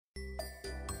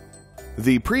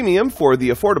The premium for the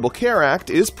Affordable Care Act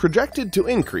is projected to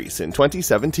increase in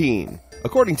 2017.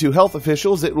 According to health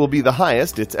officials, it will be the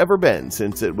highest it's ever been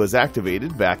since it was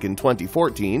activated back in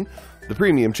 2014. The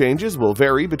premium changes will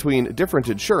vary between different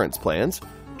insurance plans.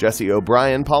 Jesse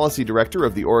O'Brien, policy director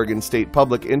of the Oregon State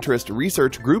Public Interest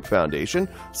Research Group Foundation,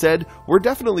 said, "We're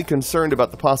definitely concerned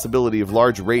about the possibility of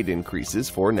large rate increases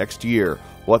for next year.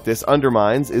 What this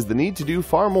undermines is the need to do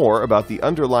far more about the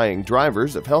underlying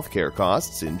drivers of healthcare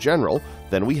costs in general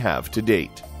than we have to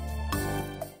date."